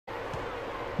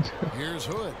Here's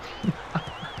Hood.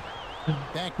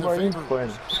 Back to Boy, he's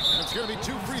Favors. funny. It's going to be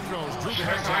 2 free throws. Drew the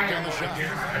hands up on the shot.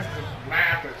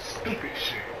 Laugh at stupid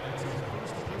shit.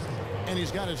 And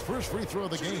he's got his first free throw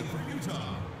of the game.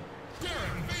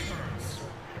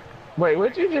 Wait,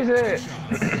 what you just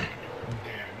said?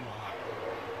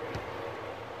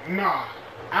 Nah,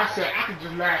 I said I could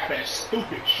just laugh at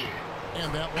stupid shit.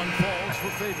 And that one falls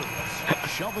for Favors.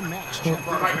 Sheldon Max checked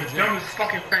Bro, like the dumbest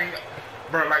fucking thing,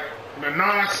 bro, like the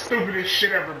non-stupidest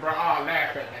shit ever, bro. I'll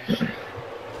laugh at that shit.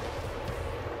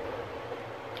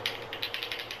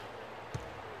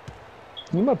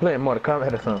 You might play Mortal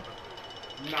Kombat or something.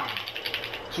 Nah,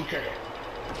 2K.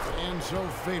 And so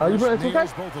Favors Are you playing 2K?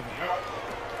 nails both of them.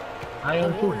 I The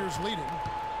am too. Warriors leading.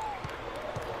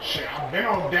 Shit, I've been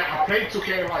on that. I played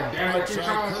 2K like damn near 3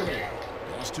 times today.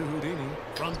 Pass to Houdini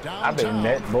from downtown. I've been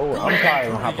that bored. I'm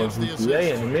probably gonna hop on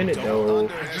GTA in a minute though. I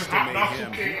just hopped off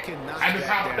 2K. I just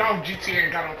hopped off GTA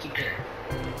and got on 2K.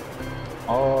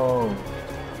 Oh,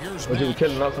 Here's but you were Max.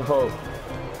 killing up some folks. Nah,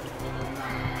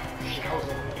 shit, I was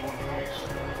over doing nice.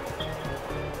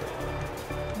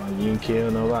 Oh, you didn't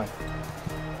kill nobody.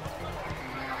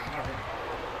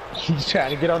 He's trying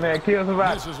to get on there and kill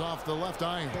somebody. Misses off the left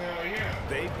iron. Hell yeah.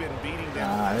 They've been beating them.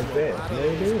 Nah, that's it.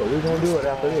 They do it. We're gonna do it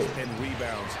after this. And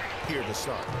rebounds here to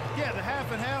start. Yeah, the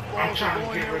half and half I'm balls are trying to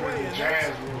going get their rid of way, the and Jazz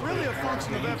that's really a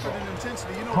function of effort and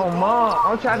intensity. You know, Come on,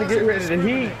 I'm trying to get rid of the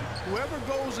heat. whoever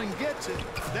goes and gets it,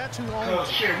 that's who Cause owns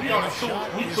it. shit, we are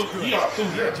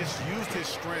 2-0. Just used his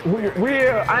strength.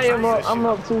 I'm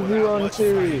up 2-0 on the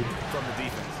series. From the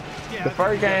defense. Yeah, The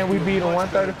first game we beat them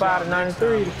 135 to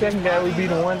 93. The second game we beat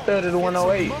them 130 to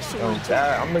 108.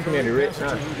 I'm looking at it right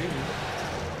now.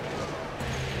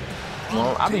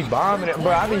 Well, I be bombing it,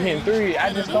 bro. I be hitting 3.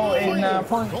 I just scored 89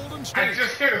 points. Golden I State.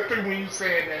 just hit a 3 when you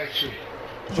said that shit.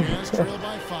 Jazz trail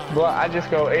by 5. Bro, I just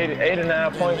go 8 or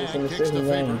 9 points in the Kicks to second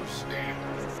game. Favors.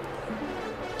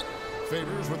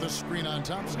 Favors with the screen on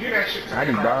Thompson. Get that shit to I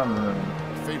be bombing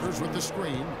them. Favors with the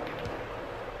screen.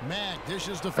 Mac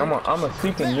dishes to I'm Favors. a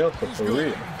seeking milker for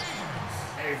real.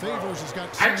 Hey, bro, Favors has got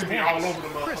I 6 just be all points. over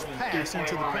the Crisp motherfucking pass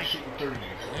into the line paint. shooting 30s.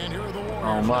 And here are the Warriors.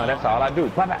 Oh man, that's all I do.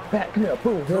 Pop back, come here,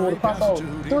 boom, here with a pop out. 3.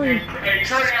 Hey,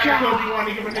 Trey, I know you want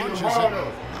to give a nigga the ball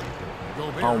though.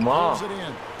 Gobert Oh, man. pulls it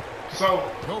in.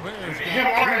 So, Gobert's him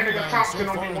got or that 3 nigga rebounds Thompson so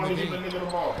don't far even in want the to give a game. nigga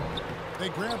the ball. They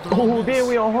grab the Ooh, miss. then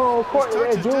we on home court. His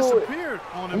Let's touch do has it. disappeared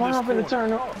on him Come on, this I'm finna quarter.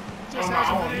 turn up. Just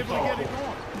hasn't been able to get it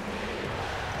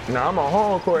going. Nah, I'm on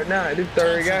home court now. This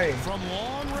third game. From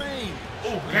long range.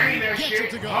 Oh, dang that Gets shit.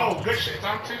 it to go. Oh, good shit,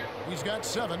 Thompson. He's got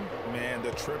 7. Man, the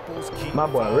triples keep My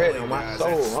boy ready on falling, my guys.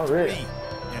 soul. That's I'm ready.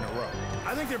 3 in a row.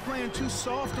 I think they're playing too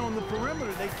soft on the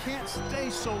perimeter. They can't stay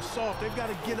so soft. They've got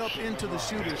to get up into the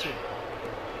shooters here.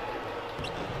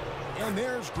 And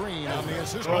there's Green on the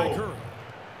assist by Curry.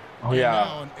 Oh Now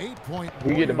yeah. an 8-point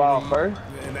We get the ball Warrior lead. first.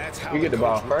 And that's how We get the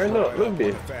ball coach first. would Look, provide look up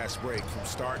this. on a fast break from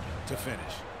start to finish.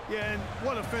 Yeah, and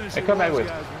what a finish Hey, it come back was, with it.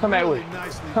 guys. Come back Really with it.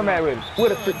 nicely Come done. back with it.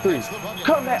 With a 3.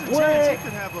 Come back. Chance What? he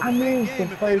could have a I big missed game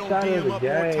the if they first don't shot beat of him the up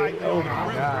more game. tightly Oh on the my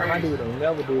perimeter. god, my dude don't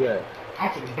never do that.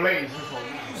 I'm for the Blaze this one.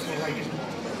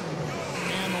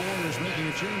 And the Warriors making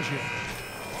a change here.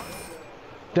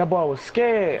 That boy was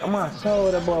scared. On my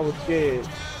soul, that boy was scared.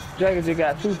 Jaggers just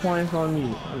got 2 points on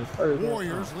me on the first one.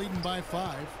 Warriors leading by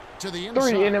 5 to the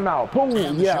inside. 3 in and out. Boom.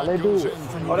 And the Yeah, shot they do goes it. in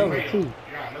from Oh, that was Houdini. 2.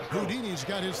 Yeah, let's go. Houdini's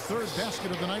got his 3rd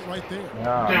basket of the night right there.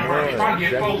 Nah, Damn right, if I man.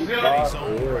 get Jaggers 4-0, start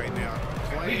Zone for real. right now.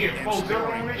 We Playing get and 4-0 on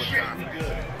scoring this with shit, we confidence.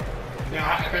 good.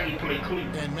 Now, I think we play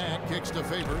Cleveland. And Matt kicks to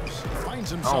Favors.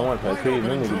 Finds I himself. don't want to wide play Cleveland. open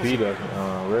They need to and beat drills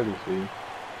us regular season.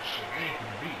 Shit, ain't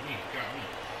gonna beat me. Got me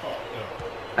fucked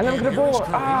up. I never get the board.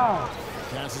 Ah.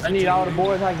 Passes I it need to all the Houdini.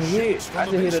 boards I can hit. Shoots I from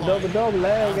just the hit a baseline. double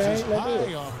last Bounces game. Let's do high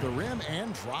it. off the rim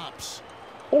and drops.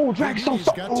 Oh, Drake so Houdini's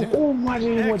got 10. Oh, my God,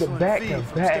 with the Excellent feed from back-to-back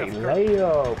Steph Curry.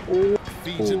 layup.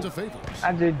 Feeds it to Ooh. Favors.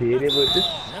 I just did it, but this.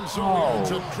 And so Oh.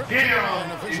 it's a trip to Damn.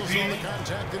 and officials on the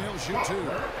contact, and he'll shoot 2.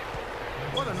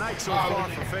 What a night so far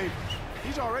for Favors.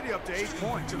 He's already up to 8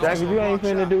 points. and Jack, also if you a ain't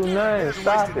block finna shot. do He nothing, hasn't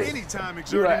stop wasted it. any time You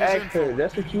exerting an his actor. influence.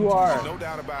 That's what you are. No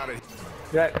doubt about it.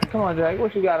 Jack, come on, Jack.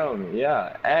 What you got on me?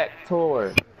 Yeah, actor.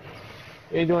 You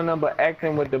ain't doing nothing but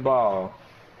acting with the ball.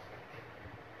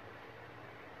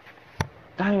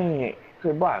 Dang.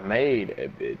 Crib boy made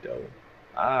that bit, though.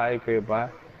 Alright, crib boy.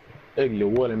 Ugly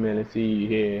watermelon seed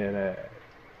here and that.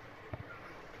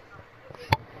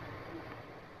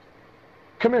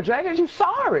 Come here, Jack. You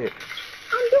sorry?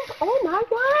 I'm just. Oh my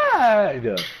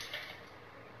God.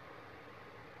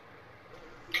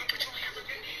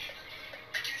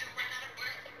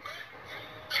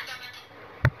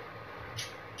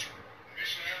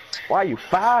 Why are you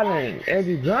filing,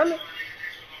 Eddie Drummond?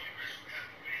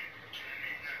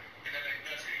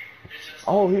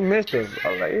 Oh, he missed us.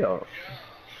 I was like, yo.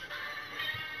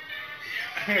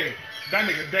 Hey, that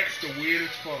nigga Dexter weird as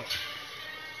fuck.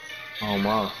 Oh,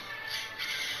 my.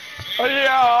 Oh,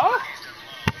 yeah.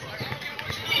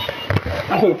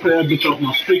 I hope that bitch off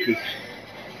my speakers.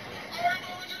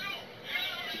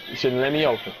 You shouldn't let me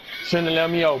open. Shouldn't have let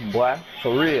me open, boy.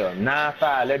 For real.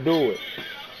 9-5. Let's do it.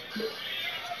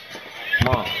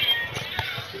 Come on.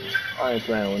 I ain't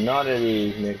playing with none of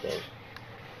these niggas.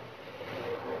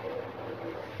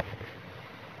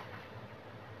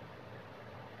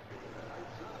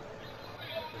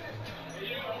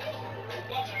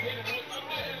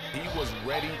 He was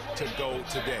ready to go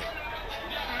today.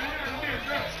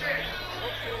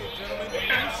 Okay, gentlemen, 2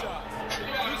 shots.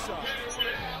 2 shots.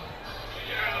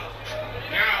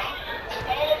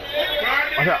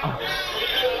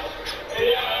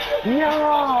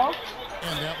 Yeah.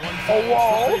 And that one Oh, falls whoa.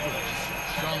 for favorites.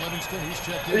 John Livingston, he's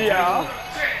checked in. Yeah.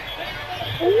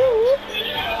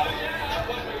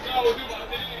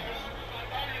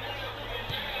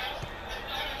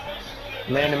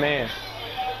 Man to man.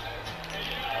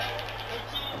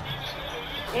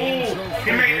 Ooh,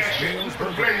 he made that shit. Let's put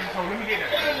the Blazers on. Let me get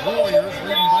that. Warriors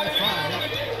leading by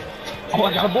 5. Oh, I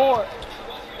got a board.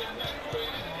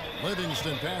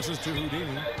 Livingston passes to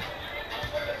Houdini.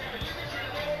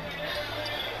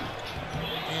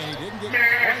 And he didn't get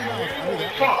Man,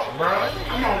 fuck, bro.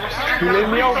 Come on, He let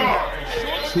me open.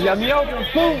 He let me open.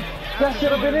 Boom. That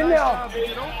should have been in there. He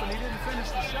didn't finish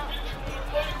the shot.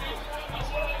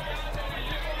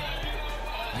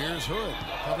 Here's Hood.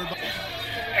 Covered by...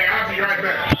 Hey, I'll be right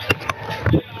back.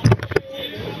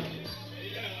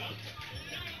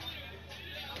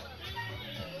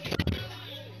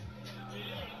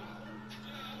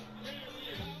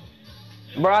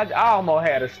 Bro, I almost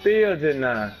had a steal just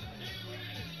now.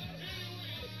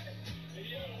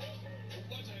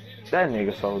 That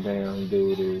nigga so damn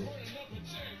doo-doo.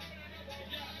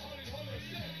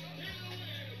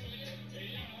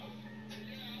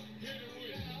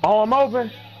 Oh, I'm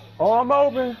open. Oh, I'm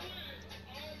open.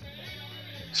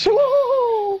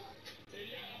 Shoo!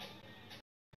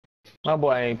 My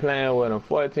boy ain't playing with him.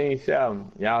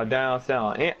 14-7. Y'all down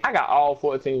 7. And I got all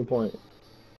 14 points.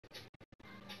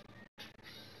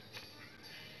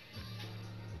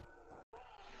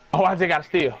 Oh, I just got a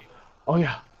steal. Oh,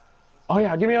 yeah. Oh,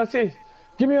 yeah. Give me an assist.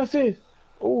 Give me an assist.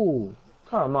 Ooh.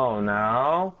 Come on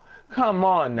now. Come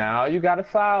on now. You got to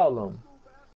foul him.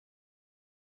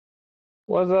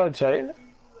 What's up, Taylor?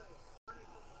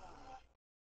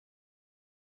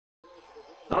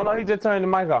 Oh, no, he just turned the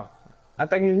mic off. I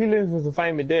think he listens to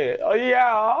Famous Dead. Oh,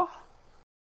 yeah.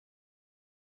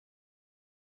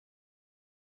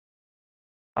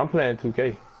 I'm playing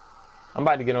 2K. I'm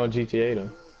about to get on GTA, though.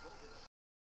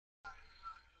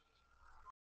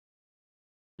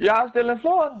 Y'all still in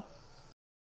Florida?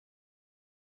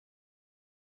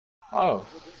 Oh.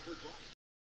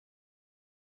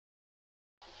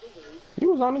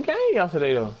 You was on the game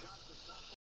yesterday, though.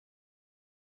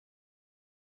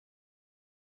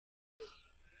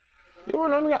 You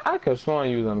weren't on the game? I could have sworn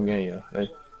you was on the game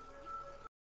yesterday.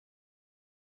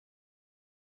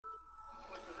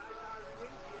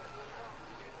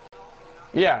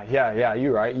 Yeah,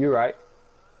 you right, you right.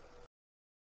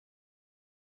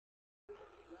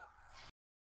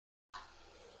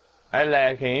 I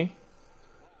like him.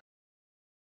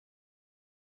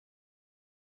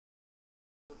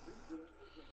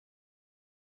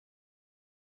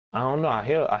 I don't know, I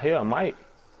hear a mic.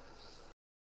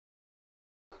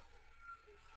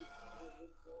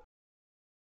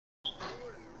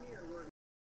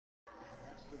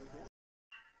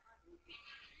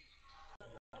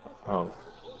 Oh,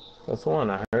 that's one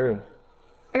I heard.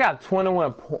 I got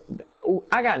 21 points.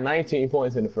 I got 19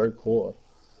 points in the first quarter.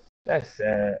 That's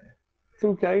sad.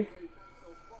 2K.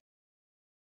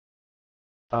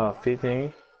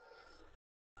 15.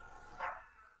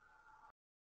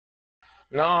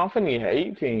 No, I'm finna get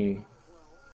 18.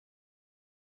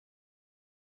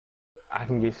 I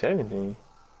can get 17.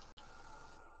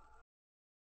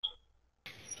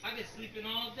 I been sleeping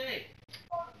all day.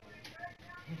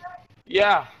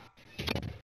 Yeah.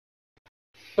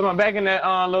 Put my back in that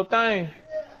little thing.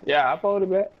 Yeah, I pulled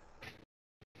it back.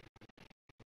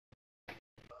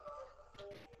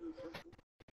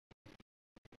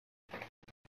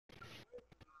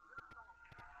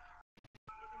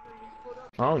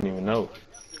 I don't even know.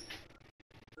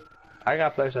 I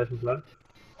got PlayStation Plus.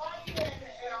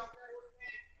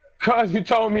 Cause you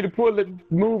told me to pull it,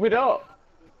 move it up,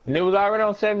 and it was already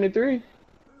on 73.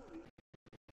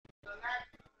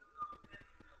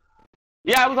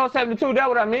 Yeah, it was on 72. That's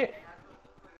what I meant.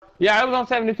 Yeah, it was on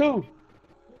 72.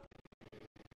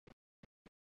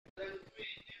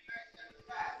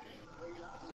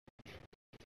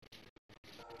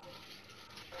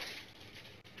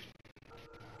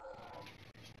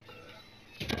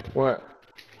 What?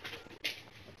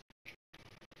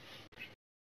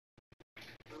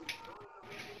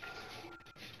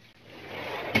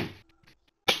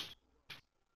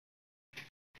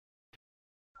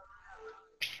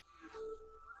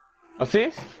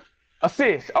 Assist?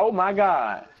 Assist. Oh my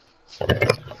God.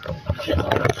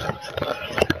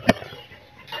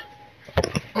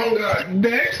 Oh God,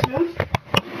 next.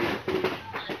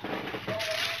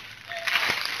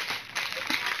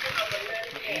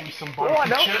 Give me some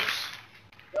barbecue chips.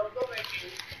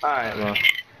 Alright, man.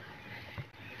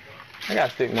 I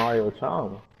gotta stick Mario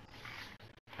Chalmers.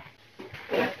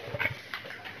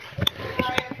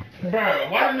 Bro,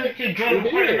 why didn't they keep drawing the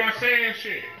play and not saying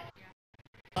shit?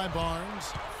 By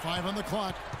Barnes, 5 on the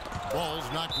clock. Ball's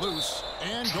knocked loose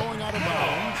and going out of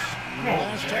bounds.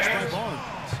 Last touch by Barnes.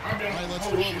 All right, let's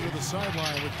go over to the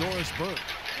sideline with Doris Burke.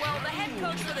 Well, the head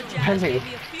coach for the Jazz gave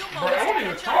me a few moments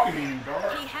to catch up.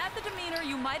 He had the demeanor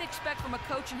you might expect from a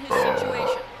coach in his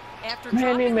situation. After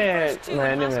dropping the first two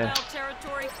in hostile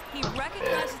territory, he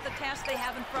recognizes the task they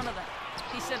have in front of them.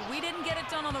 He said, we didn't get it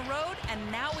done on the road,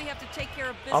 and now we have to take care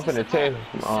of business. I'm finna tell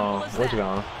what you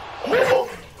going?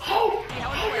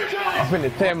 I'm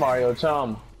finna tell Mario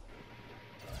Chalmers.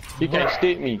 He can't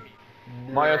stick me.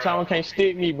 Mario Chalmers can't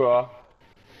stick me, bro.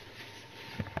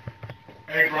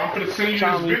 Hey, bro, I'm finna send you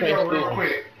this video real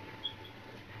quick.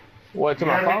 What, to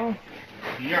my phone?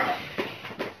 Yeah.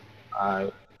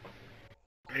 Alright.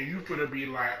 And you finna be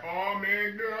like, oh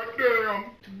man,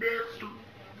 goddamn, Dexter.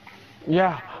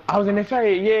 Yeah, I was in the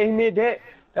trade. Yeah, he did that.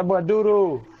 That boy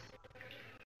doodoo.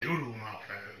 Doodoo mouth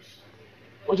ass.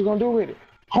 What you gonna do with it?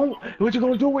 What you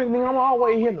gonna do with it, nigga? I'm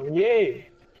always hitting him. Yeah.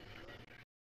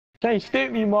 Can't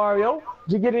stick me, Mario.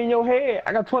 Just get it in your head.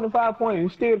 I got 25 points. You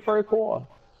still the first quarter.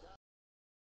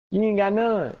 You ain't got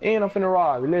none. And I'm finna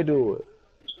rob you. Let's do it.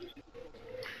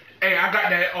 Hey, I got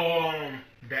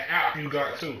that app you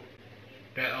got too.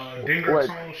 That Dinger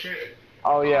song shit.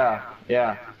 Oh yeah,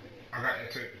 yeah. I got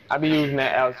that too. I be using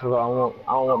that app because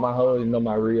I don't want my husband to know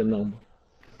my real number.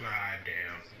 God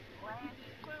damn.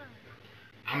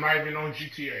 I'm not even on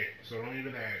GTA, so don't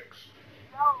even ask.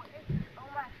 No, it's on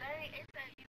my thing. It said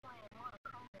you playing Mortal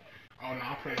Kombat. Oh no,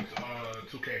 I'm playing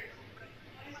 2K.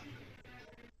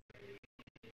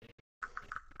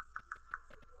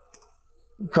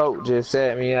 Coach just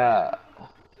set me up.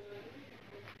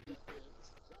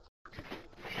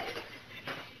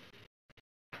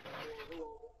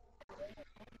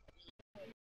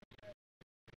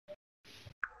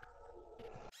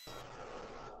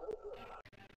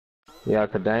 Yeah,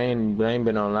 'cause they ain't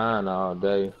been online all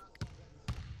day.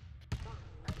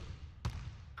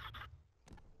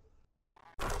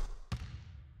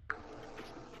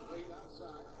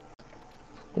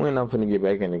 When I'm finna get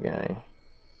back in the game.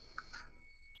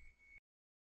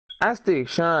 I stick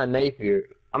Sean Napier.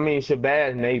 I mean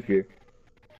Shabazz Napier.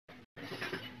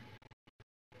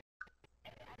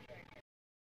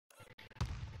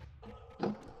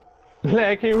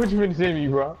 Black King, what you finna send me,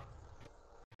 bro?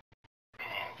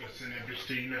 Send that bitch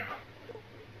to you now.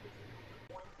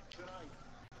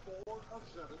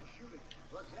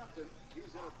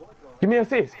 Give me an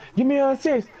assist. Give me an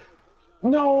assist.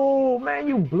 No, man,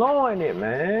 you blowing it,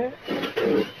 man.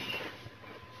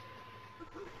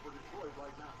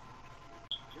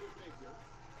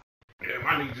 Yeah,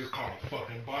 my nigga just called a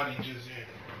fucking body just in.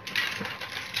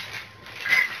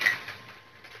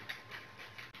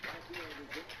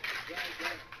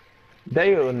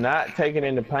 They are not taking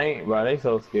in the paint, bro. They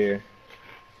so scared.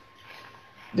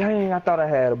 Dang, I thought I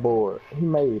had a board. He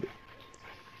made it.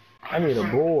 I need a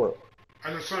board.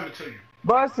 I just sent it to you.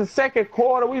 Bro, it's the second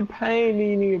quarter. We paying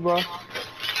these niggas, bro.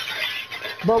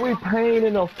 Bro, we paying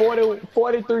in the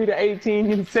 43 to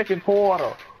 18 in the second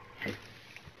quarter.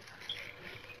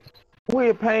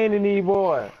 We're paying in these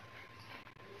boys.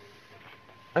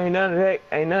 Ain't none of that.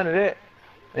 Ain't none of that.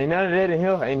 Ain't none of that in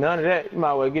here. Ain't none of that. You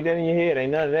might well get that in your head.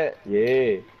 Ain't none of that.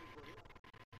 Yeah.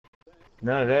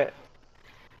 None of that.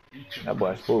 That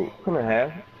boy's food. Come here,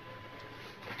 Half.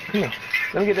 Come here.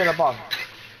 Let me get that up off.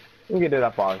 Let me get that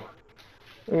up off.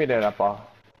 Let me get that up off.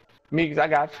 Meeks, I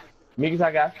got you. Meeks,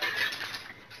 I got you.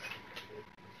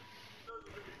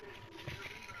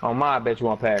 On my, I bet you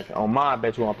won't pass it. On my, I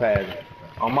bet you won't pass it.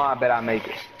 On my, I bet I make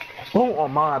it. Boom,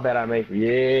 on my, I bet I make it.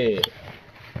 Yeah.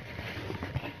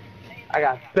 I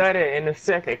got 30 in the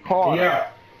second quarter.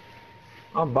 Yeah.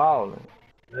 I'm balling.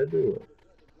 Let's do it.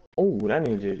 Oh, that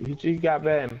nigga just, he got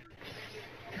bad.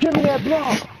 Give me that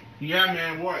block. Yeah,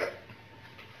 man, what?